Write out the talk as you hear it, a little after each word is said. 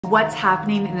What's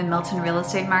happening in the Milton real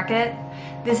estate market?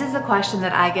 This is a question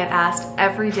that I get asked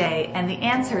every day, and the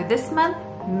answer this month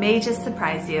may just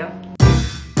surprise you.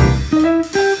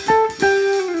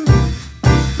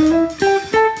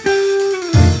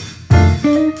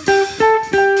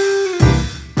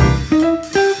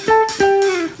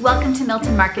 Welcome to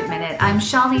Milton Market Minute. I'm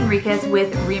Shaleni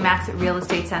with Remax Real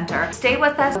Estate Center. Stay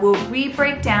with us. We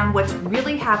break down what's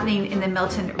really happening in the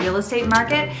Milton real estate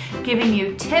market, giving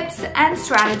you tips and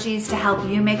strategies to help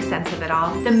you make sense of it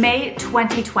all. The May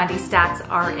 2020 stats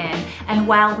are in, and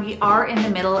while we are in the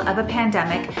middle of a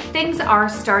pandemic, things are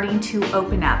starting to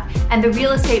open up, and the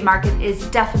real estate market is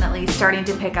definitely starting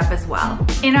to pick up as well.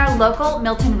 In our local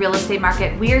Milton real estate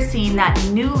market, we are seeing that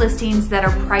new listings that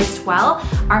are priced well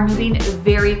are moving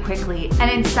very quickly,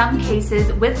 and in some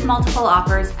cases with multiple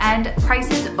offers and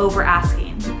prices over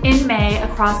asking. In May,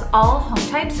 across all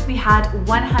home types, we had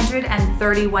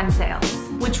 131 sales,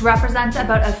 which represents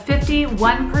about a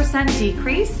 51%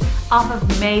 decrease off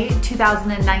of May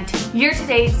 2019.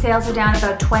 Year-to-date, sales are down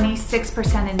about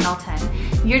 26% in Milton.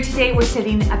 Year-to-date, we're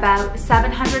sitting about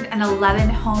 711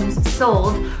 homes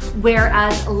sold,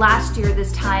 whereas last year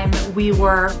this time we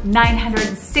were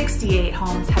 968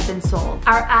 homes have been sold.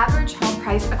 Our average home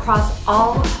price across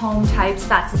all home types,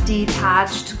 that's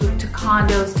detached to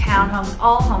condos, townhomes,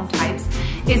 all home types,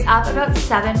 is up about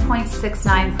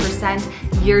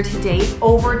 7.69% year-to-date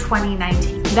over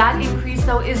 2019. That increase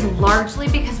though is largely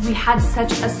because we had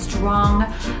such a strong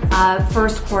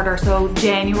first quarter, so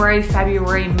January,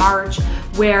 February, March,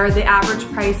 where the average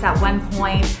price at one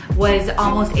point was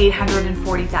almost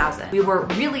 $840,000. We were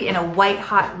really in a white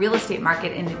hot real estate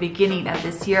market in the beginning of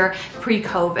this year,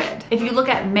 pre-COVID. If you look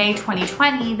at May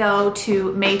 2020 though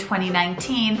to May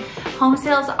 2019, home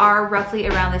sales are roughly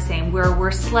around the same, where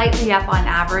we're slightly up on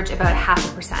average about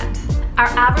 0.5%. Our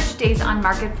average days on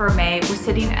market for May was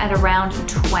sitting at around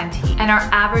 20, and our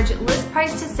average list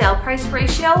price to sale price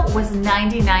ratio was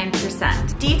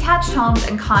 99%. Detached homes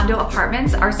and condo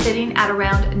apartments are sitting at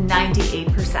around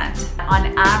 98%.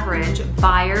 On average,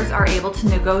 buyers are able to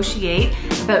negotiate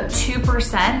about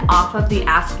 2% off of the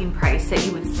asking price that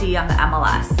you would see on the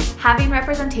MLS. Having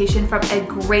representation from a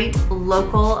great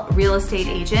local real estate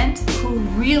agent who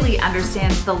really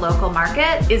understands the local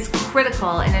market is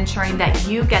critical in ensuring that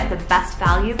you get the best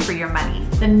value for your money.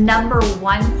 The number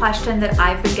one question that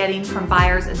I've been getting from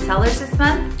buyers and sellers this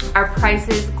month: are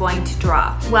prices going to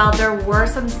drop? Well, there were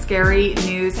some scary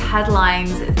news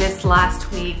headlines this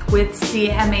last week with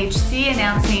CMHC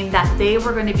announcing that they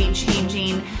were going to be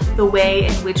changing the way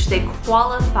in which they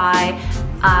qualify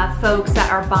folks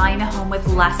that are buying a home with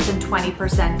less than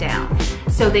 20% down.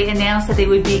 So they announced that they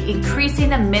would be increasing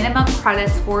the minimum credit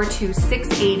score to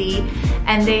 680,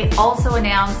 and they also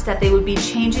announced that they would be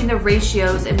changing the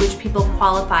ratios in which people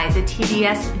qualify, the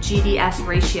TDS-GDS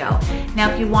ratio.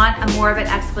 Now, if you want more of an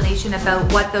explanation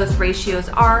about what those ratios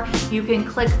are, you can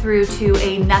click through to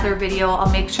another video.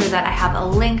 I'll make sure that I have a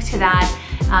link to that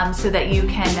so that you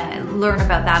can learn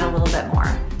about that a little bit more.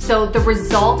 So the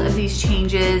result of these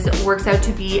changes works out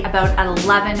to be about an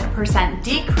 11%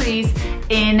 decrease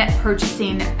in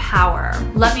purchasing power.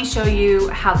 Let me show you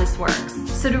how this works.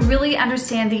 So to really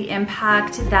understand the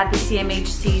impact that the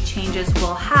CMHC changes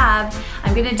will have,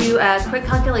 I'm gonna do a quick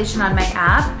calculation on my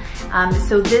app.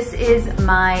 So this is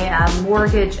my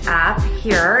mortgage app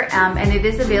here, and it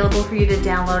is available for you to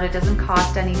download. It doesn't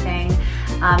cost anything.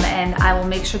 And I will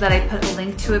make sure that I put a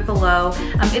link to it below.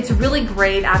 It's really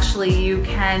great, actually. You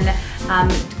can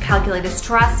calculate a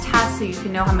stress test so you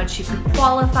can know how much you could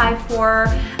qualify for.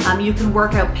 You can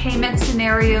work out payment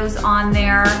scenarios on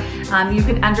there. You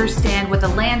can understand what the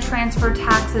land transfer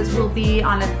taxes will be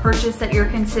on a purchase that you're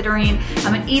considering.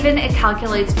 And even it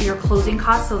calculates your closing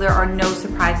costs, so there are no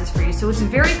surprises for you. So it's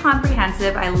very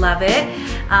comprehensive. I love it.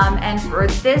 And for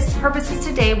this purposes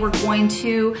today, we're going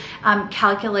to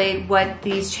calculate what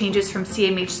these changes from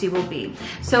CMHC will be.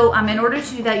 So in order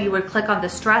to do that, you would click on the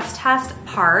stress test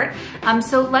part.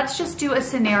 So let's just do a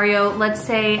scenario. Let's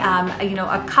say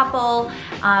a couple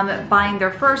buying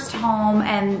their first home,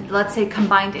 and let's say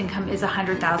combined income is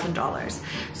 $100,000.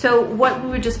 So what we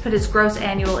would just put as gross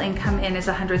annual income in is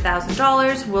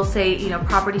 $100,000. We'll say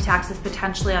property taxes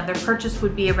potentially on their purchase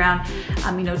would be around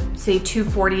say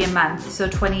 $240 a month, so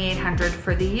 $2,800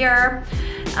 for the year.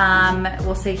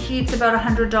 We'll say heat's about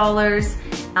 $100.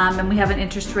 And we have an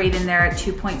interest rate in there at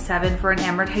 2.7 for an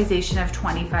amortization of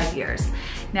 25 years.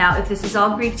 Now, if this is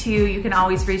all Greek to you, you can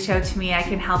always reach out to me. I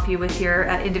can help you with your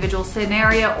individual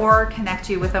scenario or connect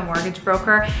you with a mortgage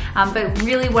broker. But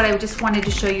really what I just wanted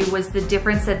to show you was the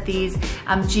difference that these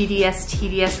GDS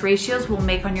TDS ratios will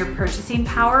make on your purchasing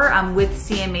power with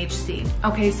CMHC.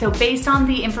 Okay, so based on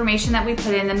the information that we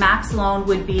put in, the max loan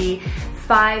would be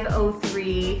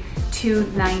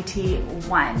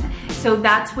 503,291. So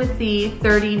that's with the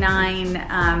 39,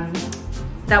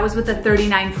 that was with the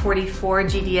 3944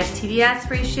 GDS TDS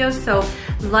ratio. So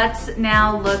let's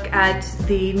now look at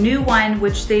the new one,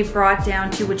 which they brought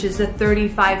down to, which is a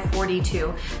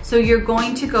 3542. So you're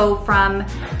going to go from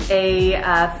a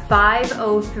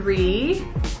 503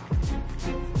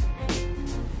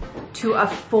 to a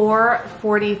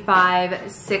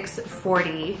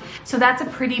 445,640. So that's a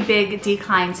pretty big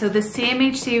decline. So the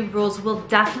CMHC rules will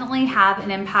definitely have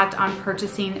an impact on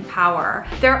purchasing power.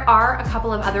 There are a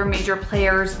couple of other major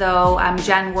players though,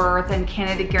 Genworth and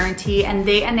Canada Guarantee, and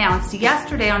they announced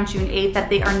yesterday on June 8th that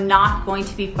they are not going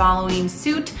to be following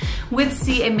suit with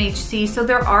CMHC. So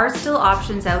there are still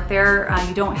options out there.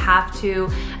 You don't have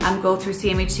to go through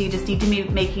CMHC. You just need to be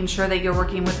making sure that you're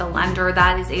working with a lender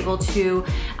that is able to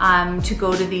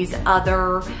go to these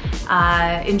other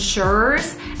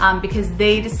insurers because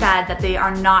they decide that they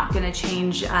are not going to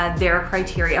change their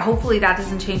criteria. Hopefully that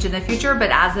doesn't change in the future, but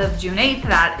as of June 8th,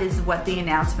 that is what the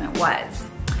announcement was.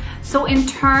 So in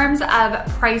terms of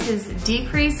prices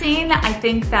decreasing, I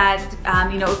think that,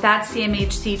 if that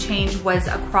CMHC change was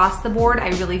across the board, I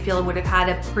really feel it would have had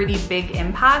a pretty big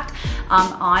impact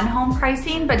on home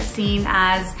pricing. But seeing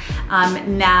as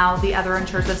now the other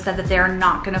insurers have said that they're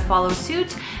not going to follow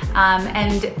suit,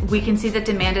 and we can see that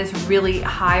demand is really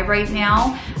high right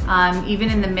now, even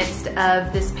in the midst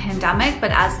of this pandemic.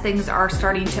 But as things are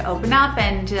starting to open up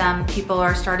and people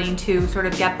are starting to sort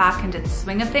of get back into the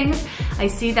swing of things, I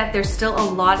see that there's still a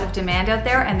lot of demand out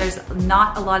there and there's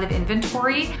not a lot of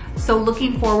inventory. So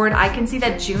looking forward, I can see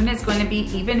that June is going to be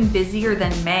even busier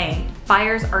than May.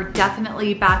 Buyers are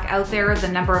definitely back out there. The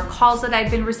number of calls that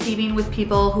I've been receiving with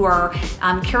people who are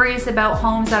curious about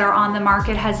homes that are on the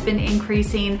market has been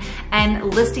increasing, and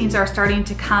listings are starting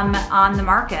to come on the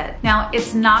market. Now,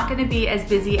 it's not going to be as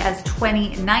busy as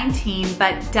 2019,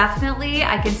 but definitely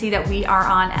I can see that we are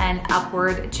on an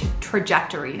upward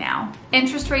trajectory now.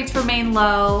 Interest rates remain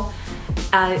low.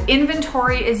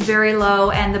 Inventory is very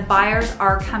low and the buyers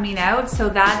are coming out, so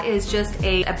that is just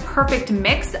a perfect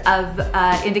mix of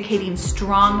indicating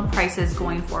strong prices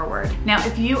going forward. Now,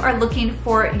 if you are looking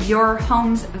for your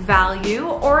home's value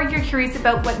or you're curious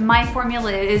about what my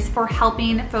formula is for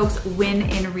helping folks win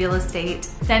in real estate,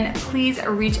 then please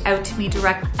reach out to me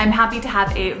directly. I'm happy to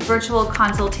have a virtual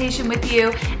consultation with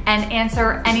you and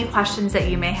answer any questions that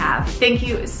you may have. Thank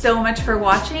you so much for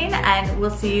watching, and we'll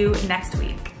see you next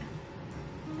week.